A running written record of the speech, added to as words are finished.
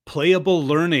Playable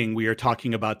learning we are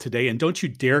talking about today. And don't you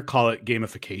dare call it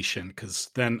gamification, because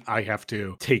then I have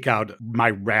to take out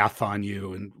my wrath on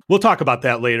you. And we'll talk about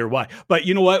that later. Why? But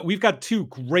you know what? We've got two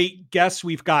great guests.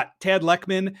 We've got Tad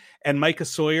Leckman and Micah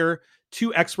Sawyer,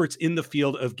 two experts in the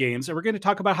field of games. And we're going to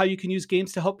talk about how you can use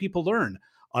games to help people learn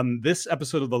on this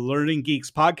episode of the Learning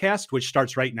Geeks podcast, which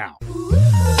starts right now.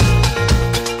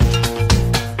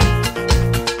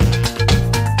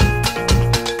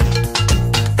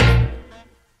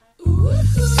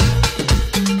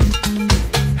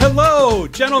 Hello,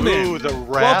 gentlemen. Ooh, the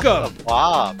wrath Welcome. of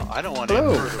Bob. I don't want to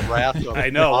hear the wrath of I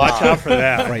know. Bob. Watch out for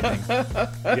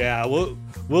that. Yeah,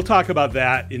 we'll talk about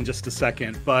that in just a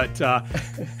second. But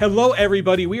hello,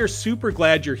 everybody. We are super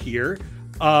glad you're here.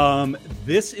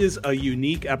 This is a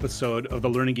unique episode of the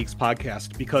Learning Geeks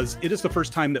podcast because it is the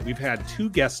first time that we've had two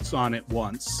guests on at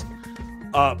once.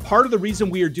 Part of the reason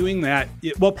we are doing that,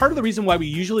 part of the reason why we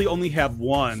usually only have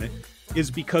one is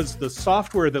because the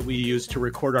software that we use to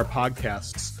record our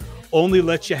podcasts only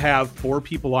lets you have 4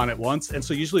 people on at once. And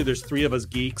so usually there's 3 of us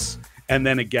geeks and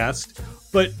then a guest.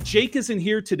 But Jake isn't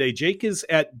here today. Jake is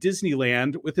at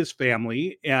Disneyland with his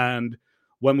family. And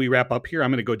when we wrap up here,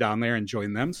 I'm going to go down there and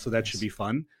join them. So that should be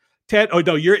fun. Ted, oh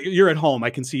no, you're at home. I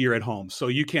can see you're at home. So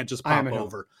you can't just pop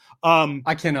over.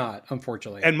 I cannot,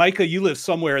 unfortunately. And Micah, you live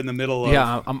somewhere in the middle of...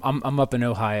 Yeah, I'm up in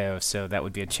Ohio, so that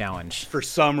would be a challenge. For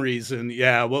some reason.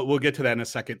 Yeah, we'll get to that in a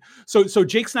second. So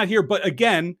Jake's not here, but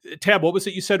again, Tab, what was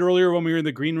it you said earlier when we were in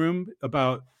the green room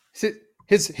about...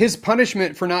 His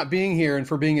punishment for not being here and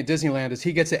for being at Disneyland is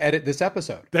he gets to edit this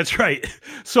episode. That's right.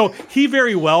 So he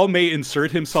very well may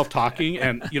insert himself talking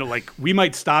and, we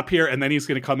might stop here and then he's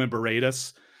going to come and berate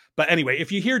us. But anyway,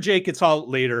 if you hear Jake, it's all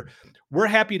later. We're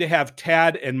happy to have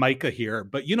Tad and Micah here.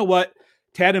 But you know what?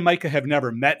 Tad and Micah have never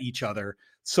met each other.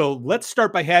 So let's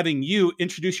start by having you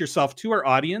introduce yourself to our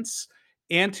audience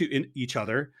and to each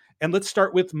other. And let's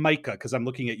start with Micah, because I'm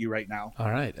looking at you right now.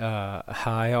 All right.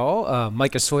 Hi, all.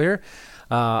 Micah Sawyer.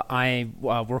 I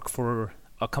work for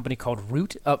a company called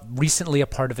Root, recently a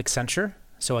part of Accenture.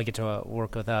 So I get to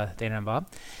work with Dana and Bob.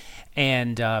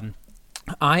 And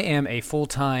I am a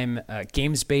full-time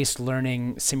games-based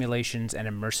learning, simulations, and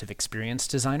immersive experience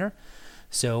designer.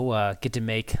 So get to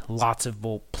make lots of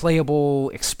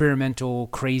playable, experimental,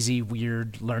 crazy,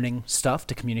 weird learning stuff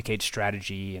to communicate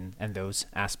strategy and those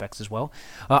aspects as well.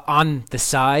 On the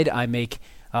side, I make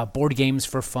board games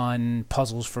for fun,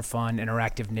 puzzles for fun,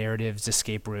 interactive narratives,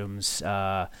 escape rooms,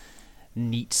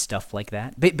 neat stuff like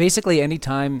that. Basically,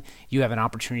 anytime you have an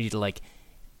opportunity to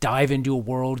dive into a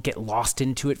world, get lost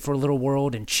into it for a little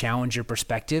world, and challenge your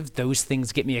perspective, those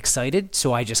things get me excited.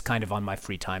 So I just kind of on my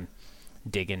free time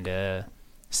dig into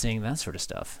seeing that sort of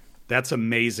stuff. That's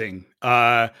amazing.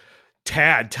 Tad,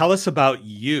 tell us about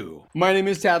you. My name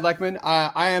is Tad Leckman.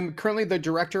 I am currently the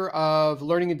director of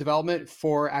learning and development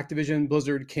for Activision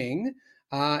Blizzard King,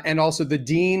 and also the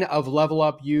dean of Level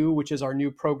Up U, which is our new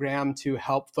program to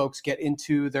help folks get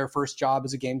into their first job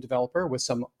as a game developer with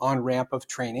some on-ramp of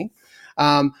training.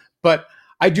 But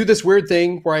I do this weird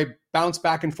thing where I bounce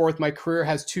back and forth. My career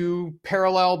has 2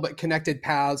 parallel but connected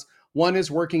paths. One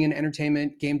is working in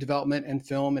entertainment, game development, and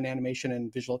film and animation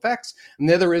and visual effects. And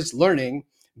the other is learning,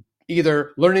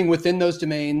 either learning within those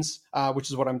domains, which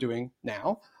is what I'm doing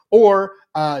now, or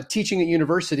teaching at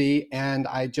university. And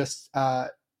I just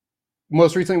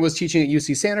most recently was teaching at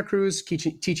UC Santa Cruz,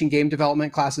 teaching game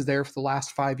development classes there for the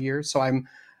last 5 years. So I'm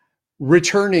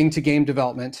returning to game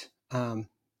development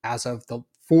as of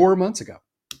 4 months ago.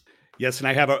 Yes, and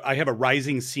I have a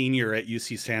rising senior at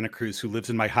UC Santa Cruz who lives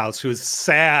in my house who is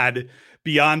sad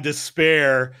beyond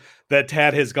despair that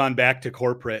Tad has gone back to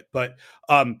corporate. But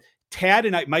Tad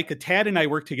and I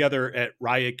work together at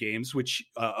Riot Games, which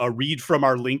a read from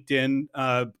our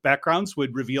LinkedIn backgrounds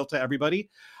would reveal to everybody.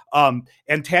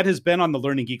 And Tad has been on the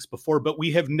Learning Geeks before, but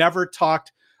we have never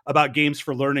talked about games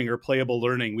for learning or playable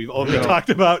learning. We've only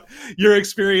talked about your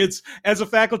experience as a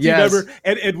faculty member.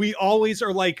 And we always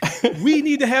are like, we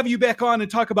need to have you back on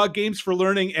and talk about games for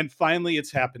learning. And finally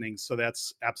it's happening. So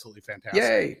that's absolutely fantastic.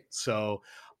 Yay. So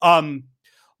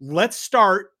let's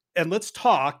start and let's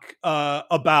talk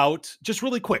about, just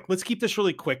really quick. Let's keep this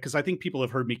really quick because I think people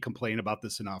have heard me complain about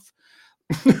this enough.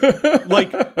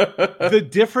 The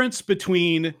difference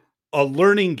between a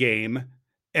learning game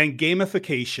and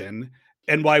gamification,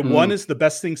 and why one is the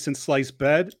best thing since sliced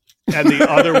bread and the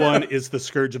other one is the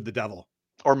scourge of the devil.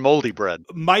 Or moldy bread.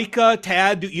 Micah,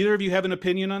 Tad, do either of you have an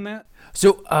opinion on that?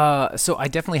 So I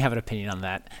definitely have an opinion on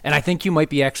that, and I think you might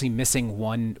be actually missing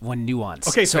one nuance.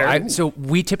 Okay, so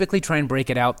we typically try and break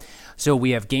it out. So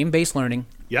we have game-based learning.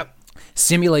 Yep.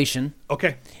 Simulation.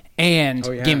 Okay. And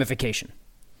gamification.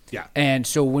 Yeah. And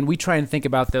so when we try and think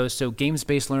about those, so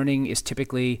games-based learning is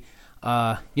typically,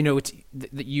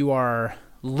 you are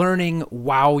learning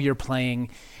while you're playing.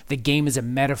 The game is a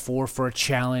metaphor for a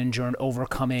challenge or an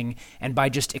overcoming. And by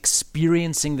just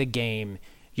experiencing the game,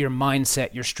 your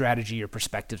mindset, your strategy, your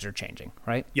perspectives are changing,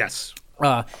 right? Yes.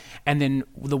 And then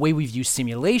the way we view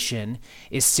simulation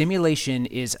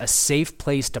is a safe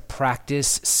place to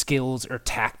practice skills or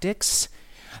tactics.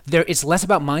 It's less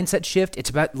about mindset shift.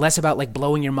 It's less about like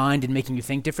blowing your mind and making you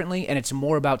think differently. And it's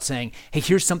more about saying, hey,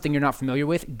 here's something you're not familiar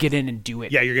with. Get in and do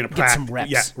it. Yeah, you're going to get some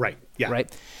reps. Yeah, right. Yeah.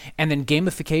 Right. And then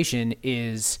gamification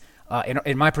is,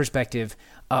 in my perspective,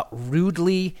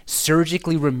 rudely,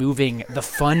 surgically removing the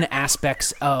fun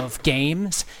aspects of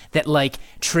games that like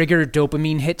trigger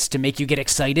dopamine hits to make you get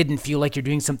excited and feel like you're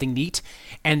doing something neat,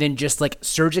 and then just like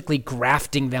surgically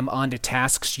grafting them onto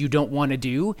tasks you don't want to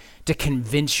do to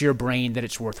convince your brain that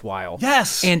it's worthwhile.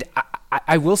 Yes. And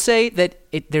I will say that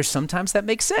there's sometimes that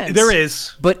makes sense. There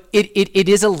is. But it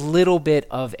is a little bit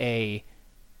of a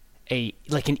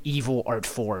like an evil art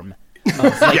form.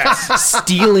 Of like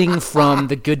stealing from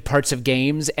the good parts of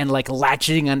games and like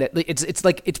latching on it. It's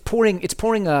like it's pouring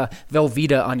a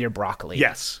Velveeta on your broccoli.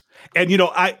 Yes. And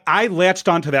I latched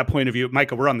onto that point of view.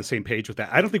 Michael, we're on the same page with that.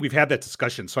 I don't think we've had that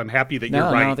discussion, so I'm happy that you're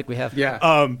right. No, I don't think we have. Yeah.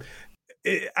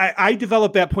 I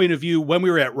developed that point of view when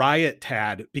we were at Riot,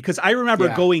 Tad, because I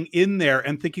remember going in there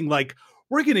and thinking like,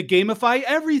 we're going to gamify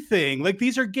everything. Like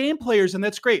these are game players and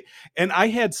that's great. And I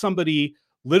had somebody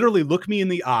literally look me in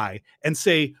the eye and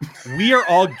say, we are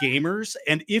all gamers.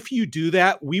 And if you do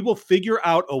that, we will figure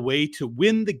out a way to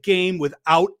win the game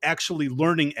without actually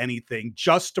learning anything,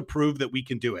 just to prove that we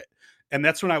can do it. And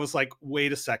that's when I was like,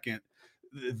 wait a second,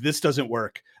 this doesn't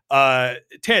work.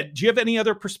 Ted, do you have any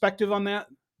other perspective on that?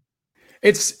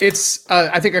 It's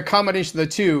I think a combination of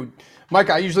the two.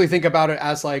 Mike, I usually think about it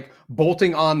as like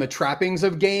bolting on the trappings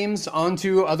of games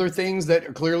onto other things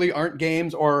that clearly aren't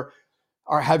games or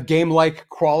have game-like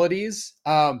qualities.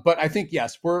 But I think,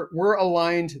 yes, we're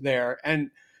aligned there. And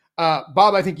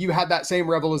Bob, I think you had that same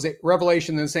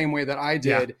revelation in the same way that I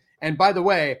did. Yeah. And by the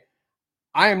way,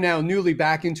 I am now newly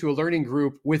back into a learning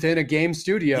group within a game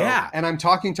studio. Yeah. And I'm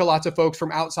talking to lots of folks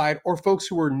from outside or folks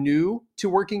who are new to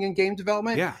working in game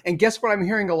development. Yeah. And guess what I'm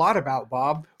hearing a lot about,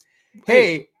 Bob?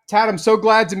 Hey, Tad, I'm so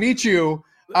glad to meet you.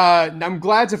 I'm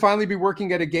glad to finally be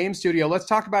working at a game studio. Let's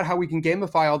talk about how we can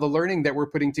gamify all the learning that we're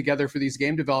putting together for these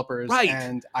game developers. Right.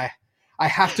 And I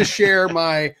have to share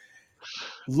my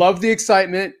love the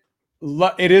excitement.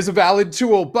 It is a valid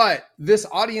tool, but this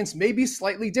audience may be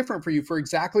slightly different for you for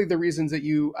exactly the reasons that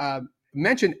you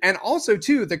mentioned. And also,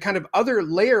 too, the kind of other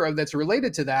layer of that's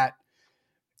related to that,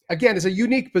 again, is a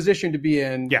unique position to be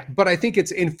in. Yeah. But I think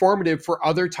it's informative for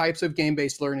other types of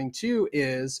game-based learning, too,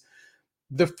 is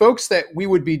the folks that we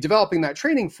would be developing that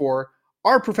training for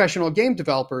are professional game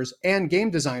developers and game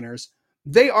designers.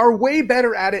 They are way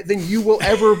better at it than you will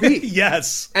ever be.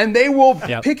 Yes. And they will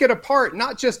pick it apart,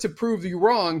 not just to prove you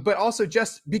wrong, but also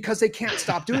just because they can't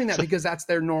stop doing that because that's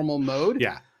their normal mode.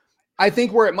 Yeah. I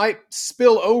think where it might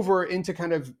spill over into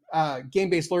kind of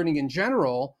game-based learning in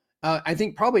general, I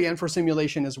think probably, and for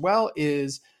simulation as well,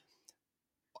 is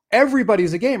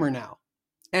everybody's a gamer now.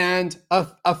 And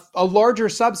a larger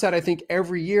subset, I think,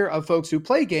 every year of folks who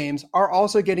play games are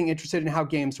also getting interested in how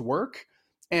games work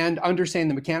and understand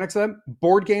the mechanics of them.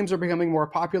 Board games are becoming more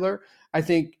popular. I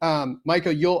think,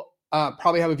 Micah, you'll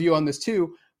probably have a view on this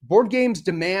too. Board games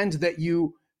demand that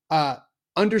you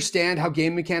understand how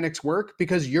game mechanics work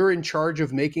because you're in charge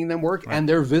of making them work and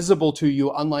they're visible to you,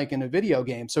 unlike in a video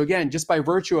game. So again, just by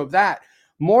virtue of that,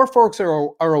 more folks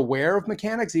are aware of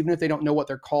mechanics, even if they don't know what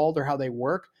they're called or how they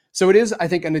work. So it is, I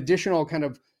think, an additional kind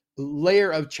of layer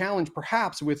of challenge,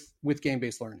 perhaps, with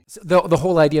game-based learning. So the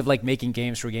whole idea of like making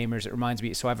games for gamers, it reminds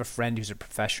me. So I have a friend who's a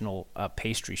professional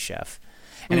pastry chef,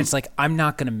 and it's like I'm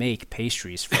not going to make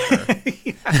pastries for her.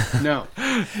 No,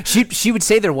 she would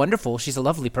say they're wonderful. She's a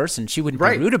lovely person. She wouldn't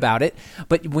be rude about it.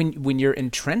 But when you're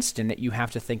entrenched in it, you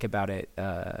have to think about it,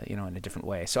 in a different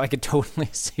way. So I could totally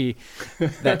see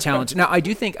that challenge. Now I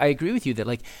agree with you that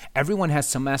like everyone has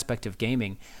some aspect of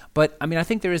gaming. But I mean, I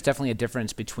think there is definitely a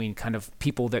difference between kind of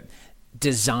people that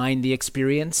design the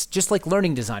experience, just like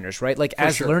learning designers, right? Like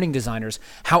as learning designers,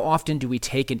 how often do we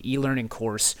take an e-learning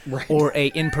course or a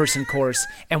in-person course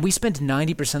and we spend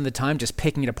 90% of the time just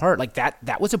picking it apart? Like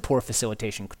that was a poor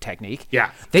facilitation technique.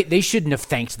 Yeah. They shouldn't have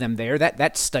thanked them there.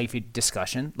 That stifled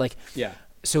discussion. Like, yeah.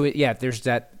 So there's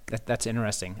that's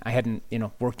interesting. I hadn't,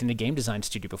 worked in a game design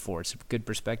studio before. It's a good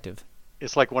perspective.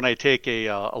 It's like when I take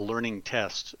a learning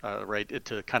test, right,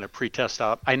 to kind of pre-test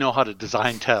out. I know how to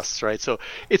design tests, right? So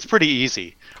it's pretty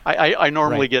easy. I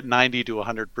normally get 90 to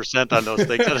 100% on those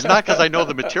things, and it's not because I know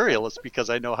the material; it's because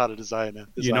I know how to design it.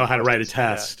 You know how to write a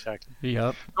test. Yeah,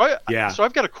 exactly. Yep. So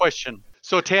I've got a question.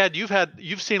 So Tad,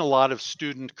 you've seen a lot of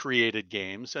student-created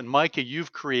games, and Micah,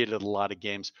 you've created a lot of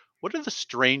games. What are the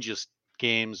strangest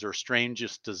games or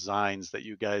strangest designs that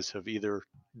you guys have either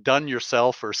done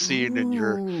yourself or seen in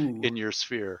your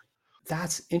sphere?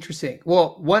 That's interesting.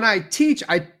 Well, when I teach,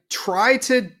 I try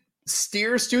to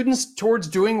steer students towards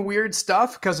doing weird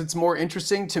stuff because it's more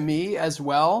interesting to me as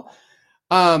well.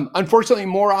 Unfortunately,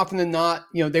 more often than not,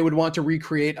 they would want to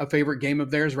recreate a favorite game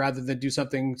of theirs rather than do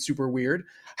something super weird.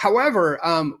 However,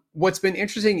 what's been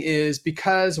interesting is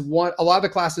because a lot of the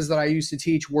classes that I used to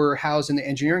teach were housed in the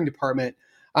engineering department,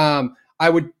 I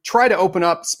would try to open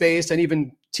up space and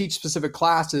even teach specific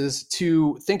classes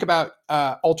to think about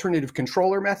alternative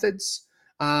controller methods,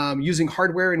 using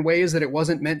hardware in ways that it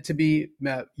wasn't meant to be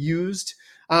used.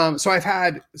 So I've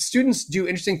had students do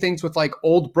interesting things with like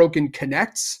old broken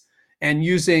Kinects and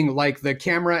using like the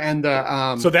camera and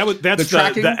the so that's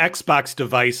the Xbox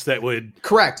device that would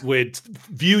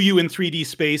view you in 3D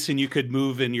space, and you could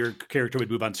move and your character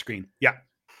would move on screen. Yeah.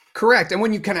 Correct. And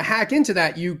when you kind of hack into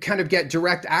that, you kind of get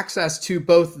direct access to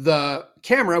both the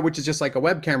camera, which is just like a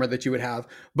web camera that you would have,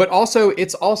 but also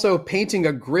it's also painting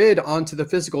a grid onto the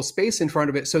physical space in front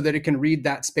of it so that it can read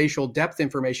that spatial depth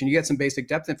information. You get some basic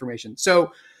depth information.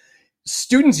 So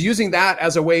students using that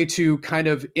as a way to kind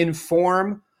of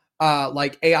inform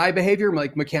like AI behavior,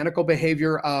 like mechanical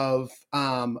behavior of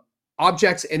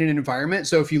objects in an environment.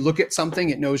 So if you look at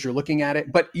something, it knows you're looking at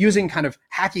it, but using kind of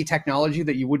hacky technology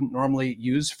that you wouldn't normally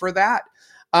use for that.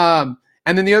 And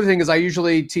then the other thing is I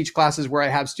usually teach classes where I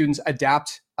have students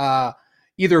adapt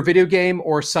either a video game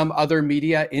or some other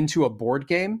media into a board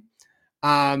game.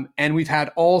 And we've had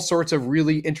all sorts of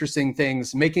really interesting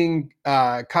things. Making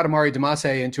Katamari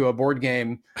Damacy into a board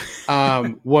game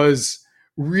was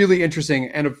really interesting.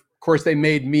 And of course, they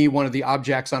made me one of the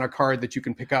objects on a card that you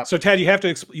can pick up. So, Ted, you have to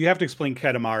explain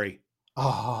Katamari.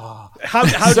 Oh, how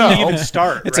do you even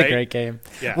start? It's a great game.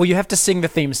 Yeah. Well, you have to sing the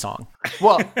theme song.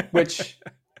 Well, which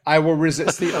I will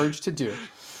resist the urge to do.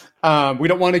 We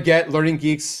don't want to get Learning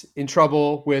Geeks in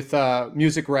trouble with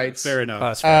music rights. Fair enough.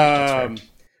 That's right.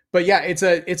 But yeah, it's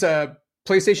a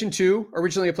PlayStation 2,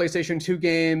 originally a PlayStation 2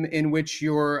 game in which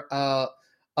you're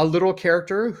a little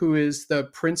character who is the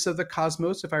Prince of the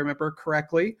Cosmos, if I remember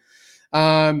correctly.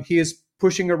 He is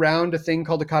pushing around a thing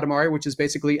called a Katamari, which is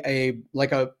basically a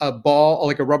ball,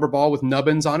 like a rubber ball with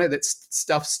nubbins on it that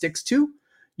stuff sticks to.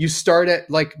 You start at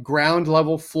like ground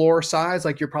level floor size,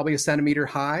 like you're probably a centimeter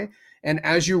high. And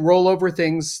as you roll over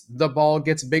things, the ball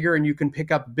gets bigger and you can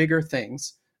pick up bigger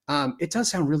things. It does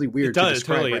sound really weird. It does,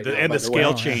 totally. Right now, and the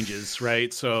scale changes,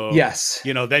 right? So yes,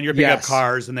 then you're picking up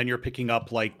cars, and then you're picking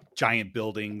up like giant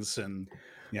buildings, and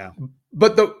yeah.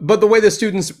 But the way the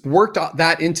students worked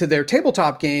that into their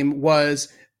tabletop game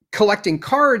was collecting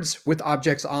cards with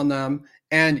objects on them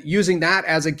and using that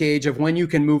as a gauge of when you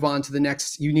can move on to the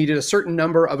next. You needed a certain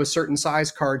number of a certain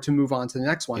size card to move on to the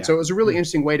next one. Yeah. So it was a really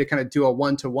interesting way to kind of do a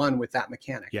one-to-one with that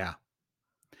mechanic. Yeah.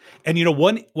 And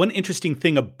one interesting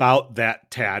thing about that,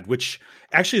 Tad, which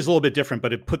actually is a little bit different,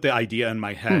 but it put the idea in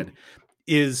my head,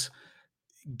 is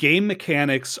game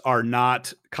mechanics are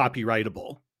not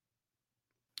copyrightable.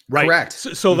 Right. Correct.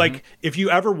 So like, if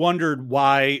you ever wondered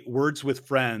why Words with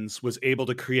Friends was able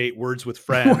to create Words with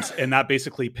Friends and not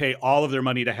basically pay all of their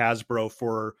money to Hasbro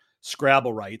for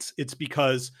Scrabble rights, it's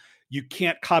because you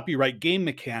can't copyright game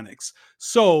mechanics.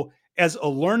 So as a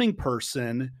learning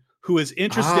person who is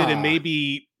interested in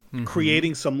maybe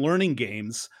creating some learning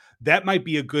games, that might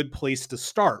be a good place to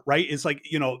start, right? It's like,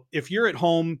 if you're at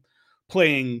home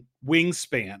playing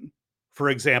Wingspan, for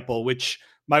example, which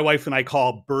my wife and I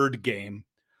call Bird Game.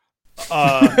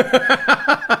 That's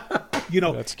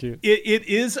cute. It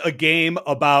is a game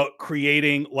about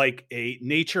creating like a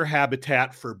nature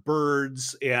habitat for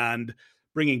birds and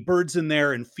bringing birds in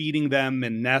there and feeding them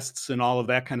and nests and all of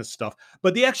that kind of stuff.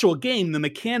 But the actual game, the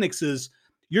mechanics is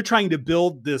you're trying to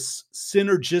build this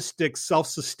synergistic,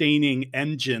 self-sustaining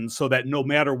engine so that no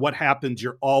matter what happens,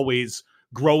 you're always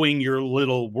growing your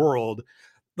little world.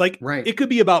 Like, It could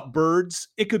be about birds.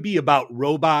 It could be about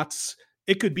robots.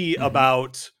 It could be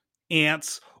about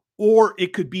ants, or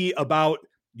it could be about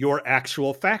your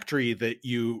actual factory that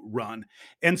you run.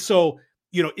 And so,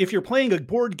 if you're playing a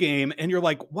board game and you're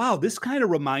like, wow, this kind of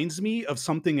reminds me of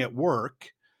something at work,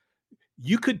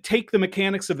 you could take the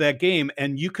mechanics of that game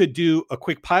and you could do a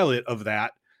quick pilot of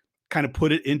that, kind of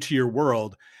put it into your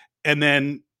world. And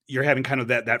then you're having kind of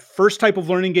that first type of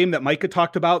learning game that Micah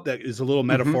talked about that is a little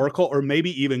metaphorical, or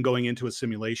maybe even going into a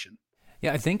simulation.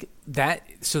 Yeah, I think that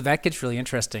gets really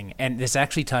interesting, and this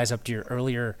actually ties up to your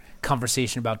earlier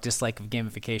conversation about dislike of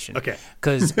gamification. Okay.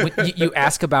 Because you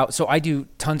ask about, so I do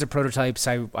tons of prototypes.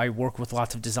 I work with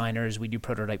lots of designers. We do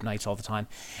prototype nights all the time.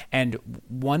 And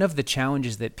one of the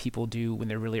challenges that people do when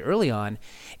they're really early on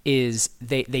is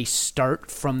they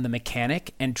start from the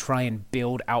mechanic and try and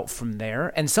build out from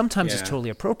there. And sometimes it's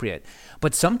totally appropriate,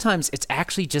 but sometimes it's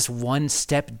actually just one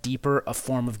step deeper a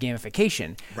form of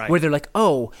gamification, right, where they're like,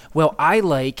 oh, well, I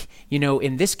like,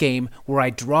 in this game where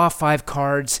I draw 5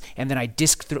 cards and then I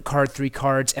discard 3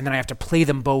 cards and then I have to play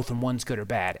them both and one's good or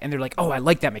bad. And they're like, oh, I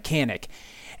like that mechanic.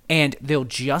 And they'll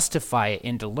justify it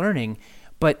into learning.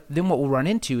 But then what we'll run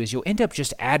into is you'll end up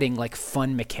just adding like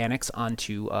fun mechanics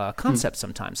onto concepts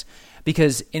sometimes.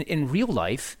 Because in real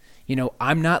life,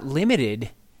 I'm not limited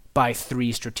by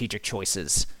 3 strategic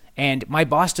choices. And my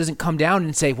boss doesn't come down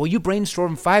and say, well, you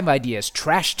brainstormed 5 ideas,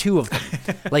 trash 2 of them.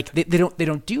 Like they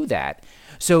don't do that.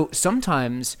 So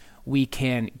sometimes we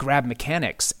can grab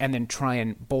mechanics and then try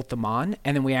and bolt them on,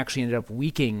 and then we actually ended up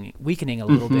weakening a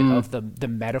little bit of the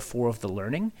metaphor of the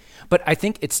learning. But I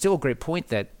think it's still a great point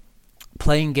that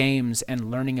playing games and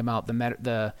learning about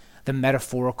the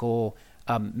metaphorical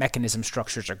mechanism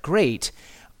structures are great.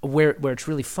 Where it's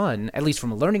really fun, at least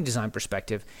from a learning design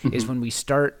perspective, is when we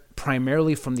start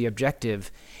primarily from the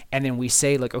objective, and then we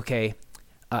say like, okay,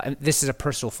 and this is a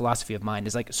personal philosophy of mine,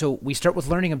 is like, so we start with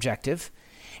learning objective,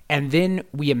 and then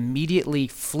we immediately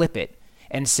flip it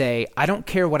and say, I don't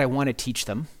care what I want to teach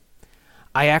them.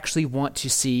 I actually want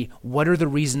to see what are the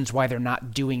reasons why they're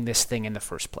not doing this thing in the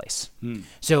first place.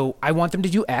 So I want them to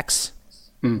do X.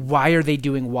 Why are they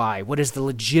doing Y? What is the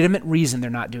legitimate reason they're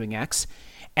not doing X?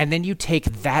 And then you take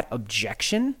that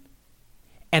objection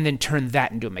and then turn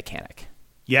that into a mechanic.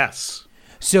 Yes.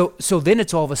 So then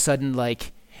it's all of a sudden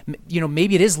like,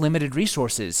 maybe it is limited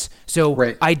resources. So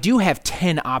right. I do have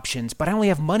 10 options, but I only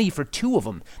have money for 2 of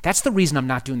them. That's the reason I'm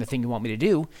not doing the thing you want me to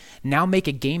do. Now make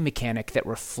a game mechanic that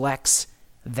reflects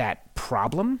that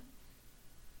problem.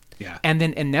 Yeah. And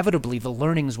then inevitably the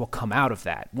learnings will come out of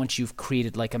that. Once you've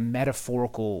created like a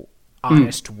metaphorical,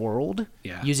 honest world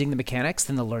using the mechanics,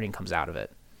 then the learning comes out of it.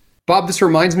 Bob, this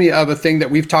reminds me of a thing that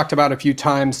we've talked about a few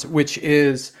times, which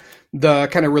is the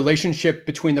kind of relationship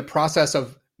between the process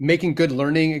of making good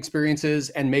learning experiences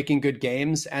and making good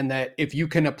games. And that if you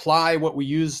can apply what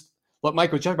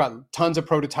Mike was talking about, tons of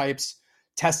prototypes,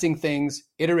 testing things,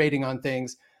 iterating on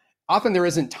things, often there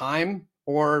isn't time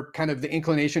or kind of the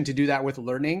inclination to do that with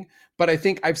learning. But I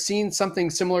think I've seen something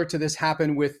similar to this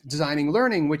happen with designing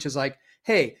learning, which is like,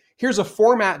 hey, here's a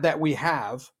format that we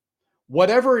have.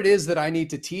 Whatever it is that I need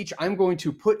to teach, I'm going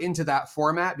to put into that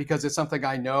format because it's something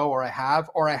I know or I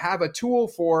have a tool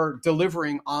for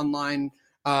delivering online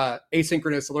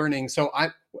asynchronous learning. So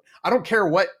I don't care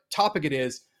what topic it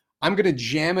is, I'm going to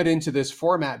jam it into this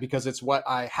format because it's what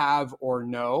I have or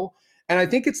know. And I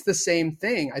think it's the same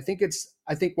thing. I think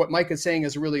what Mike is saying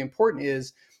is really important,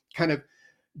 is kind of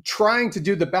trying to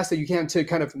do the best that you can to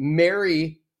kind of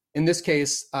marry, in this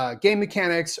case, game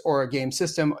mechanics or a game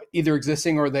system, either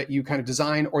existing or that you kind of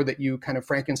design or that you kind of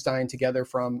Frankenstein together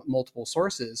from multiple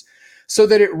sources, so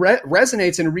that it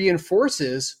resonates and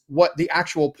reinforces what the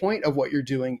actual point of what you're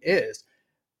doing is.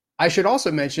 I should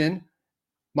also mention,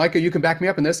 Micah, you can back me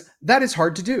up in this, that is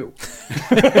hard to do.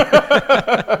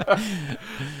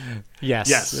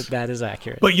 Yes, that is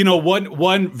accurate. But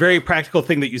one very practical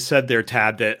thing that you said there,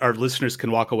 Tad, that our listeners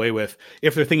can walk away with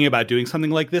if they're thinking about doing something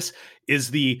like this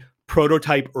is the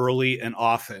prototype early and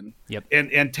often. Yep.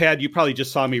 And Tad, you probably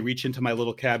just saw me reach into my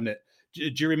little cabinet.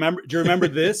 Do you remember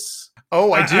this?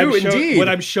 Oh, I do indeed. What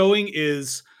I'm showing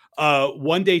is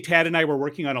one day Tad and I were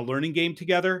working on a learning game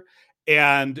together,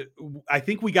 and I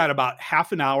think we got about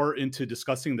half an hour into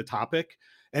discussing the topic,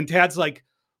 and Tad's like,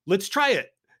 "Let's try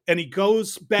it." And he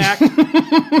goes back,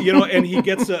 and he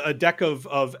gets a deck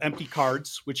of empty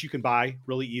cards, which you can buy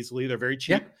really easily. They're very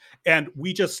cheap. Yeah. And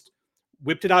we just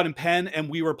whipped it out in pen, and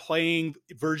we were playing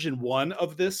version 1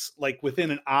 of this, like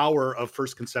within an hour of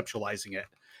first conceptualizing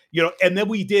it, and then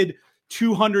we did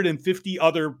 250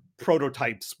 other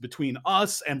prototypes between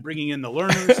us and bringing in the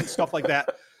learners and stuff like that.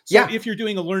 So if you're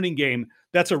doing a learning game,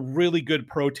 that's a really good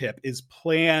pro tip, is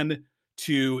plan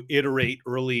to iterate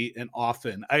early and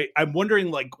often. I'm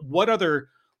wondering, like, what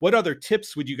other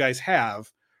tips would you guys have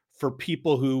for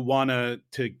people who want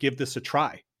to give this a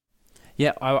try?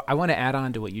 Yeah, I want to add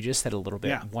on to what you just said a little bit.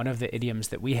 Yeah. One of the idioms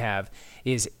that we have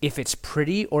is if it's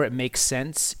pretty or it makes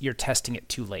sense, you're testing it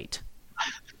too late.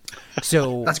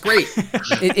 So That's great.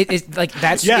 It's like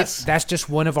that's that's just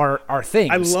one of our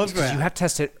things. I love that. You have to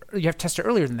test it. You have to test it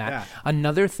earlier than that. Yeah.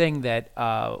 Another thing that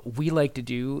we like to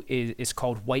do is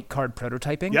called white card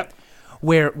prototyping. Yep.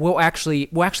 Where we'll actually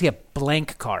have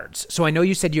blank cards. So I know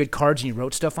you said you had cards and you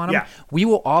wrote stuff on them. Yeah. We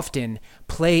will often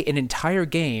play an entire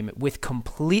game with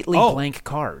completely blank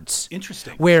cards.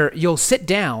 Interesting. Where you'll sit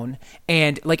down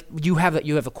and like you have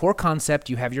a core concept,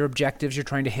 you have your objectives you're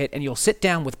trying to hit, and you'll sit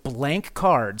down with blank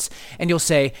cards and you'll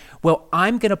say, well,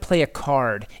 I'm going to play a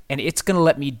card and it's going to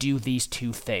let me do these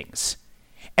two things.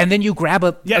 And then you grab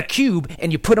a cube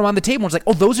and you put them on the table. And it's like,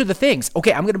 oh, those are the things.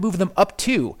 Okay, I'm going to move them up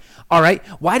two. All right.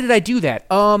 Why did I do that?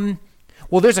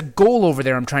 Well, there's a goal over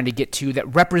there I'm trying to get to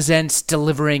that represents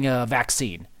delivering a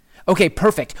vaccine. Okay,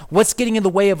 perfect. What's getting in the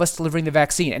way of us delivering the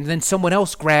vaccine? And then someone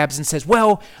else grabs and says,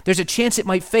 well, there's a chance it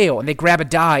might fail. And they grab a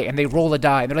die and they roll a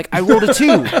die. And they're like, I rolled a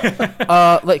 2.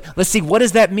 Let's see, what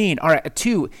does that mean? All right, a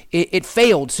 2. It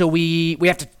failed, so we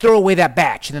have to throw away that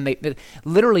batch. And then they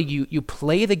literally you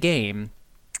play the game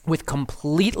with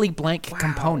completely blank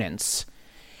components,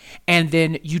 and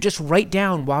then you just write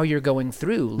down while you're going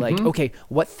through, like, okay,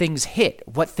 what things hit,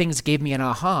 what things gave me an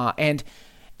aha, and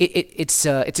it's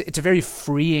a very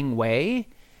freeing way,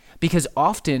 because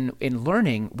often in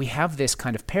learning we have this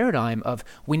kind of paradigm of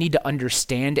we need to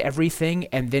understand everything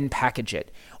and then package it,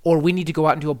 or we need to go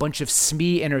out and do a bunch of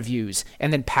SME interviews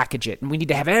and then package it, and we need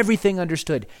to have everything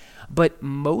understood. But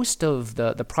most of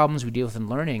the problems we deal with in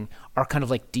learning are kind of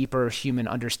like deeper human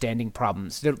understanding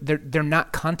problems. They're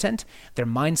not content. They're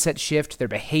mindset shift, their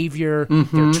behavior,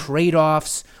 their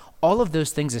trade-offs, all of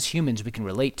those things as humans we can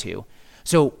relate to.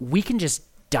 So we can just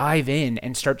dive in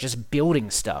and start just building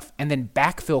stuff and then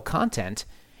backfill content.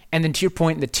 And then to your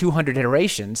point, in the 200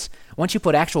 iterations, once you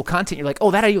put actual content, you're like,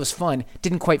 oh, that idea was fun.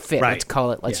 Didn't quite fit. Right. Let's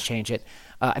call it. Let's change it.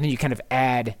 And then you kind of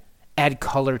add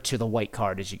color to the white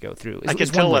card as you go through. I can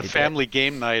tell that family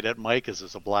game night at Micah's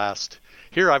is a blast.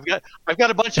 Here, I've got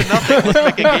a bunch of nothing.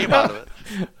 Let's make a game out of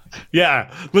it.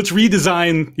 Yeah, let's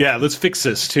redesign. Yeah, let's fix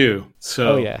this too.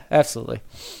 So. Oh yeah, absolutely.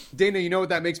 Dana, you know what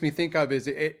that makes me think of is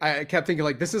I kept thinking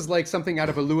like this is like something out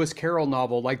of a Lewis Carroll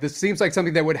novel. Like this seems like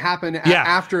something that would happen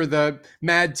after the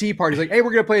Mad Tea Party. It's like, hey,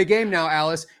 we're gonna play a game now,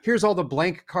 Alice. Here's all the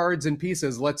blank cards and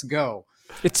pieces. Let's go.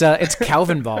 It's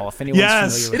Calvin Ball, if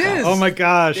anyone's familiar with it that. is. Oh my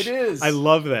gosh. It is. I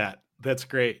love that. That's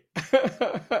great.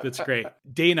 That's great.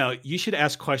 Dana, you should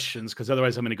ask questions because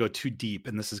otherwise I'm going to go too deep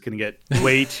and this is going to get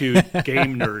way too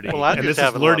game nerdy. Well, and this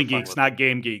is Learning Geeks, not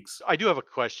Game Geeks. I do have a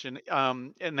question,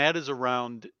 and that is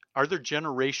around, are there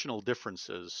generational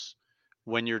differences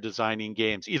when you're designing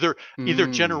games? Either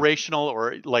generational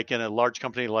or like in a large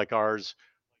company like ours,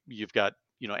 you've got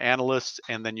analysts,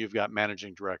 and then you've got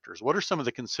managing directors. What are some of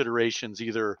the considerations,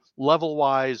 either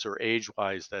level-wise or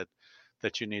age-wise,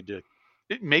 that you need to?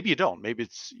 Maybe you don't. Maybe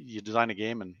it's you design a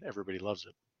game and everybody loves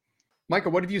it.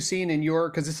 Michael, what have you seen in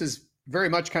because this is very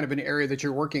much kind of an area that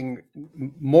you're working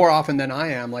more often than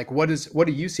I am. Like, what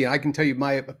do you see? I can tell you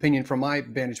my opinion from my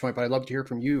vantage point, but I'd love to hear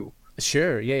from you.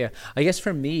 Sure. Yeah. I guess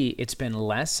for me, it's been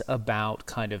less about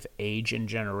kind of age and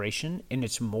generation, and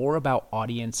it's more about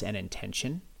audience and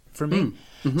intention for me.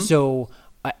 So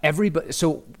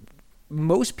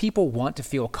most people want to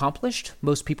feel accomplished.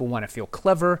 Most people want to feel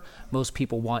clever. Most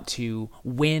people want to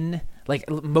win. Like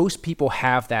most people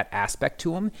have that aspect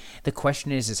to them. The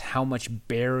question is how much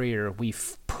barrier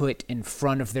we've put in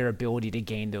front of their ability to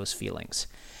gain those feelings.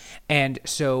 And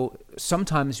so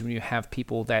sometimes when you have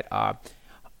people that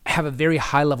have a very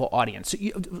high level audience, so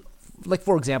like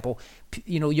for example,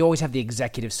 you always have the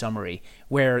executive summary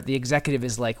where the executive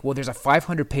is like, well, there's a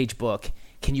 500-page book.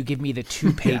 Can you give me the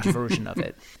 2-page version of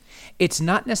it? It's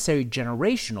not necessarily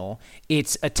generational.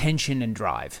 It's attention and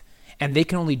drive. And they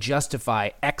can only justify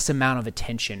X amount of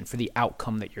attention for the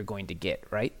outcome that you're going to get,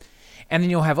 right? And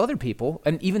then you'll have other people,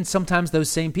 and even sometimes those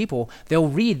same people, they'll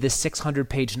read this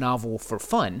 600-page novel for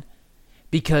fun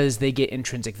because they get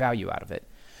intrinsic value out of it.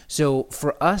 So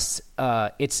for us,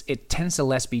 it tends to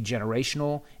less be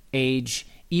generational, age,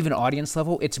 even audience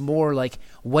level. It's more like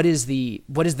what is the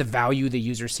value the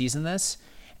user sees in this,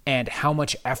 and how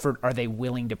much effort are they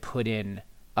willing to put in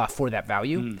for that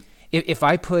value. If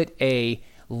I put a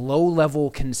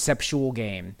low-level conceptual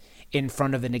game in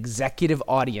front of an executive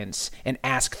audience and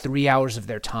ask 3 hours of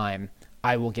their time,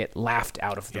 I will get laughed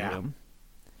out of the room.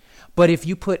 But if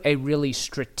you put a really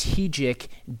strategic,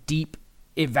 deep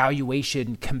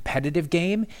evaluation competitive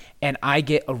game and I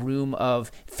get a room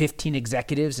of 15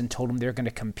 executives and told them they're going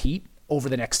to compete over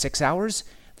the next 6 hours,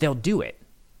 they'll do it.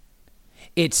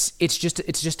 It's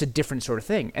just a different sort of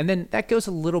thing. And then that goes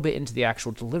a little bit into the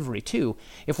actual delivery too.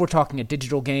 If we're talking a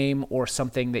digital game or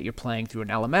something that you're playing through an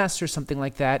LMS or something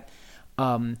like that,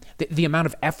 the amount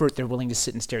of effort they're willing to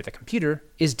sit and stare at the computer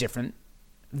is different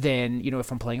than,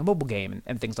 if I'm playing a mobile game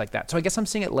and things like that. So I guess I'm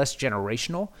seeing it less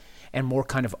generational and more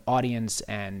kind of audience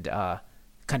and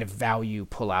kind of value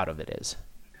pull out of it is.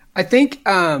 I think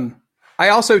I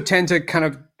also tend to kind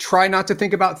of try not to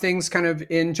think about things kind of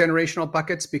in generational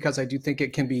buckets, because I do think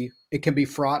it can be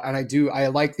fraught. And I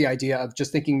like the idea of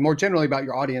just thinking more generally about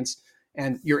your audience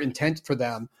and your intent for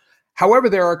them. However,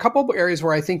 there are a couple of areas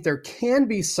where I think there can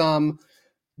be some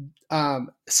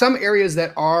areas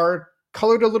that are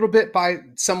colored a little bit by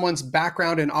someone's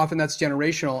background, and often that's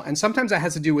generational. And sometimes that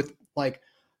has to do with like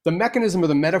the mechanism or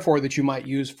the metaphor that you might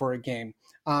use for a game.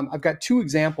 I've got two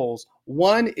examples.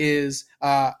 One is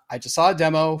I just saw a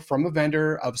demo from a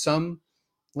vendor of some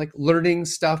like learning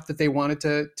stuff that they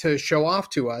wanted to show off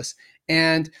to us.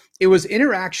 And it was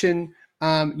interaction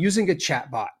using a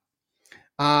chatbot.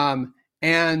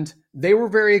 And they were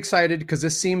very excited because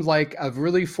this seemed like a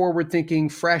really forward-thinking,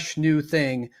 fresh, new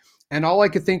thing. And all I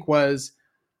could think was,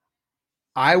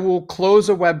 I will close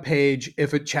a web page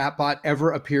if a chatbot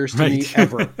ever appears to me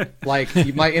ever. Like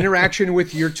my interaction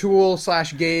with your tool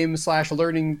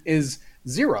 /game/learning is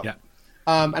zero. Yeah.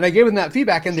 And I gave them that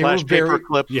feedback, and they were very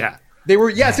paperclip. Yeah. They were,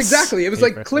 yes, exactly. It was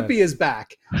like Paperclip. Clippy is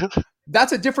back.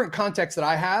 That's a different context that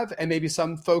I have, and maybe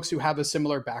some folks who have a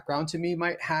similar background to me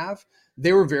might have.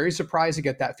 They were very surprised to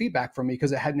get that feedback from me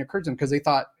because it hadn't occurred to them, because they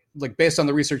thought, like based on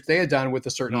the research they had done with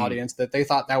a certain audience, that they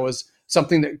thought that was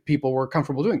something that people were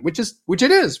comfortable doing, which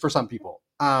it is for some people.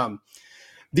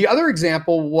 The other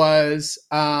example was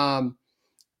I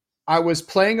was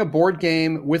playing a board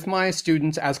game with my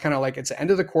students as kind of like, it's the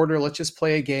end of the quarter, let's just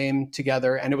play a game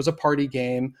together. And it was a party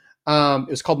game. It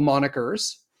was called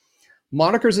Monikers.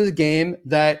 Monikers is a game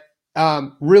that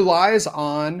relies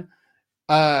on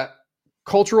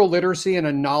cultural literacy and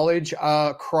a knowledge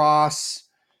across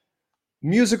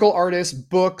musical artists,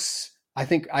 books. I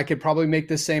think I could probably make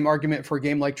the same argument for a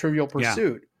game like Trivial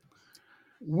Pursuit. Yeah.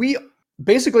 We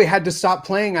basically had to stop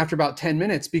playing after about 10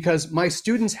 minutes because my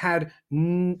students had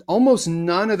almost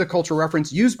none of the cultural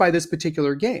reference used by this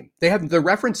particular game. They had the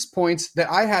reference points that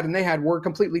I had and they had were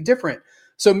completely different.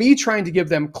 So me trying to give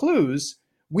them clues,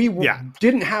 we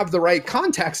didn't have the right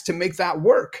context to make that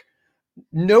work.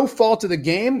 No fault of the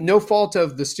game, no fault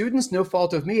of the students, no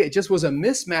fault of me. It just was a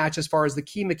mismatch as far as the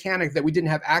key mechanic that we didn't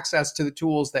have access to the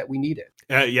tools that we needed.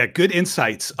 Good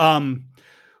insights.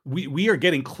 We are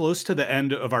getting close to the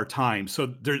end of our time.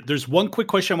 So there's one quick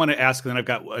question I want to ask, and then I've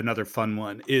got another fun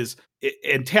one.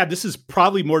 And Tad, this is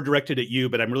probably more directed at you,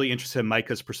 but I'm really interested in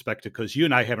Micah's perspective because you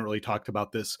and I haven't really talked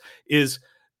about this. Is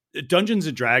Dungeons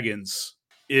and Dragons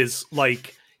is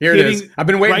like... Here it is. I've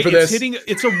been waiting for this.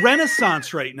 It's a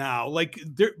renaissance right now. Like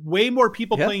there are way more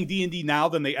people playing D&D now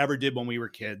than they ever did when we were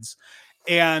kids.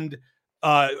 And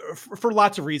for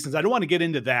lots of reasons, I don't want to get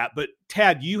into that, but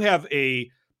Tad, you have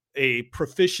a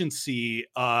proficiency.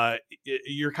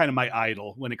 You're kind of my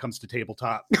idol when it comes to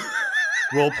tabletop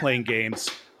role-playing games,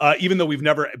 even though we've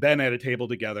never been at a table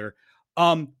together.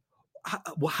 How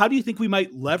do you think we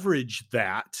might leverage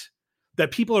that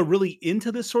people are really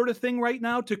into this sort of thing right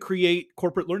now to create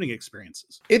corporate learning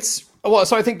experiences?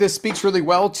 So I think this speaks really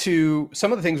well to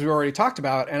some of the things we've already talked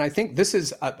about. And I think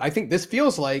this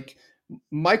feels like,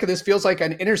 Micah, this feels like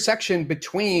an intersection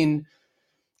between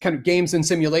kind of games and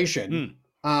simulation.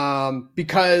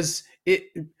 Because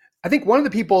I think one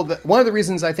of the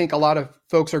reasons I think a lot of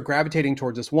folks are gravitating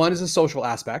towards this, one is a social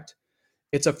aspect.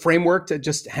 It's a framework to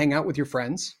just hang out with your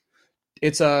friends.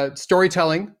 It's a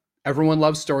storytelling. Everyone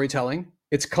loves storytelling.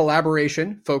 It's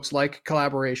collaboration. Folks like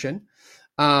collaboration.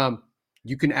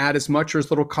 You can add as much or as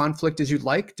little conflict as you'd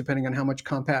like, depending on how much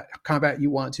combat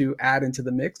you want to add into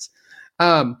the mix.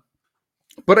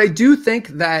 But I do think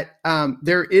that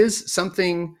there is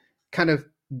something kind of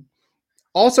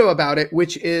also about it,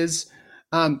 which is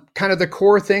kind of the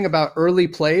core thing about early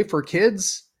play for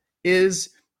kids is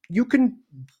you can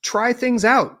try things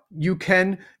out. You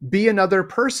can be another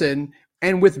person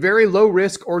and with very low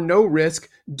risk or no risk,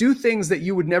 do things that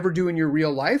you would never do in your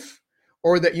real life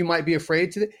or that you might be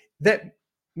afraid to, that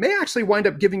may actually wind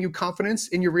up giving you confidence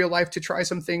in your real life to try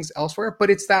some things elsewhere.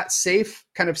 But it's that safe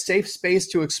space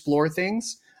to explore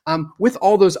things with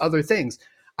all those other things.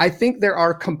 I think there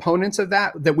are components of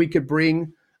that we could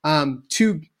bring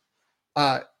to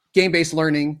game-based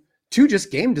learning, to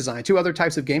just game design, to other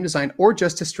types of game design, or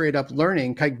just to straight up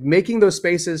learning, making those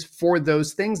spaces for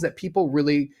those things that people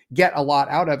really get a lot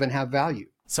out of and have value.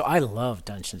 So I love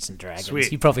Dungeons and Dragons.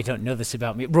 Sweet. You probably don't know this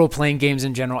about me. Role-playing games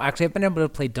in general. Actually, I've been able to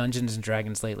play Dungeons and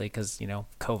Dragons lately because,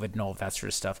 COVID and all of that sort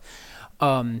of stuff.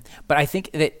 But I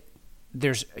think that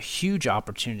there's a huge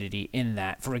opportunity in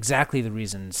that for exactly the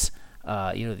reasons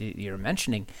you're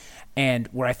mentioning. And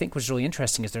where I think was really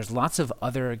interesting is there's lots of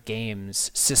other games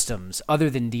systems other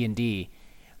than D&D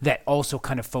that also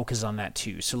kind of focus on that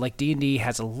too. So like D&D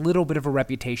has a little bit of a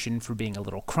reputation for being a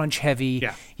little crunch heavy.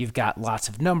 Yeah. You've got lots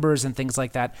of numbers and things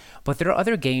like that. But there are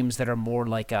other games that are more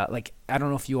like I don't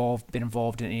know if you all have been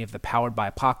involved in any of the Powered by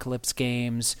Apocalypse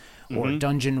games or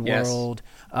Dungeon World,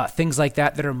 things like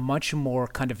that are much more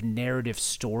kind of narrative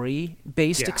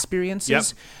story-based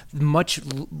experiences,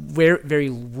 very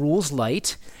rules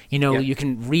light. You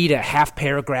can read a half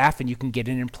paragraph and you can get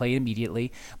in and play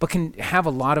immediately, but can have a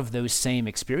lot of those same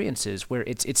experiences where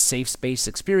it's safe space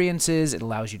experiences. It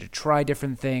allows you to try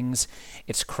different things.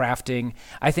 It's crafting.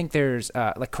 I think there's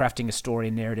like crafting a story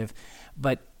and narrative,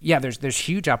 but yeah, there's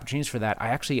huge opportunities for that. I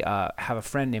actually have a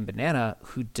friend named Banana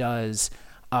who does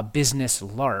business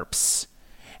LARPs,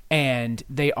 and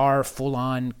they are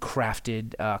full-on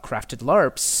crafted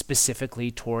LARPs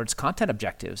specifically towards content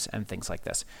objectives and things like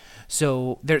this.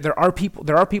 So there are people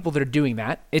that are doing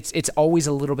that. It's always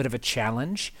a little bit of a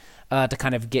challenge to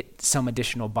kind of get some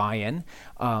additional buy-in.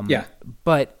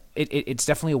 But it's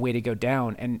definitely a way to go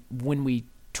down. And when we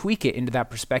tweak it into that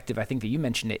perspective, I think that you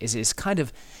mentioned it is kind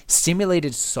of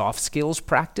simulated soft skills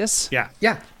practice. Yeah.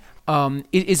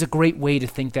 It is a great way to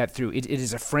think that through. It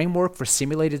is a framework for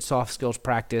simulated soft skills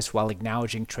practice while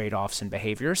acknowledging trade-offs and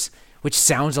behaviors, which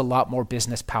sounds a lot more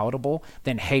business palatable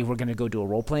than, hey, we're going to go do a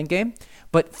role-playing game.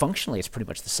 But functionally, it's pretty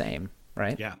much the same,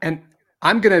 right? Yeah. And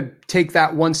I'm going to take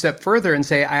that one step further and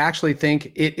say I actually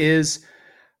think it is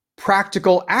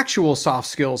practical, actual soft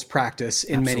skills practice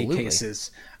in many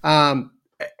cases.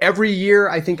 Every year,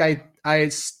 I think I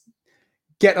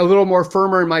get a little more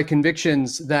firmer in my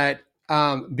convictions that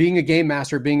being a game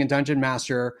master, being a dungeon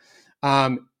master,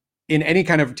 in any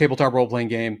kind of tabletop role-playing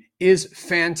game is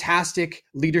fantastic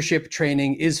leadership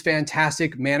training, is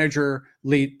fantastic manager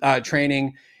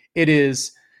training. It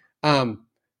is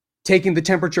taking the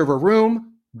temperature of a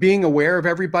room, being aware of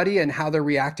everybody and how they're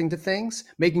reacting to things,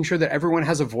 making sure that everyone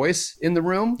has a voice in the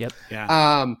room. Yep.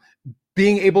 Yeah.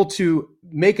 Being able to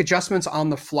make adjustments on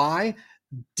the fly,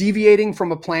 deviating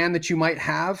from a plan that you might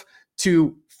have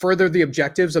to further the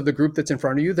objectives of the group that's in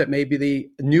front of you that may be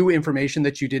the new information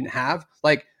that you didn't have.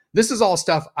 Like, this is all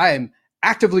stuff I am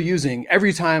actively using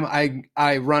every time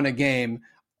I run a game.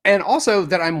 And also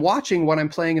that I'm watching what I'm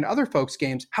playing in other folks'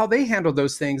 games, how they handle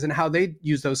those things and how they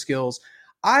use those skills.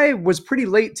 I was pretty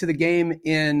late to the game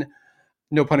in,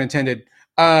 no pun intended,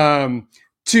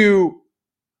 to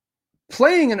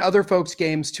playing in other folks'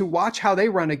 games, to watch how they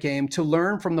run a game, to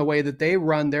learn from the way that they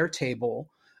run their table.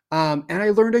 And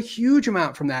I learned a huge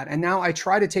amount from that. And now I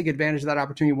try to take advantage of that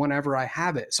opportunity whenever I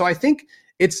have it. So I think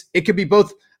it could be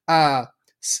both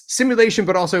simulation,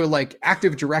 but also like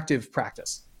active directive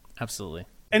practice. Absolutely.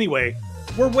 Anyway,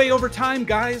 we're way over time,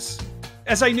 guys,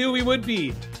 as I knew we would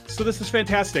be. So this is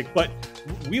fantastic, but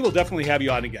we will definitely have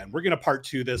you on again. We're going to part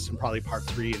 2 this and probably part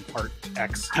 3 and part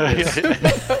X.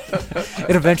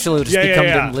 It eventually will just become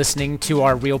them listening to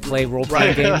our real play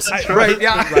role-playing games. Right.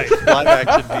 Live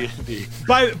action D&D.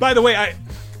 By the way,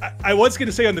 I was going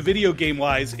to say on the video game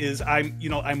wise is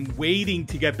I'm waiting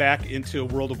to get back into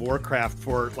World of Warcraft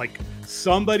for like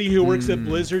somebody who works at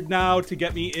Blizzard now to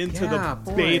get me into the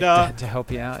beta to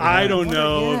help you out. Yeah. I don't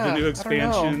know the new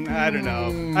expansion. I don't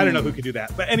know who could do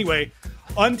that. But anyway,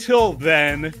 until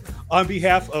then, on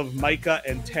behalf of Micah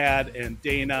and Tad and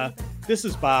Dana, this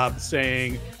is Bob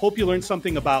saying, hope you learned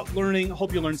something about learning.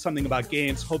 Hope you learned something about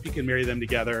games. Hope you can marry them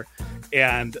together.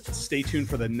 And stay tuned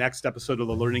for the next episode of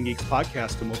the Learning Geeks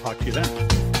podcast, and we'll talk to you then.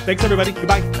 Thanks, everybody.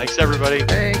 Goodbye. Thanks, everybody.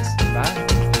 Thanks.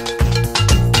 Bye.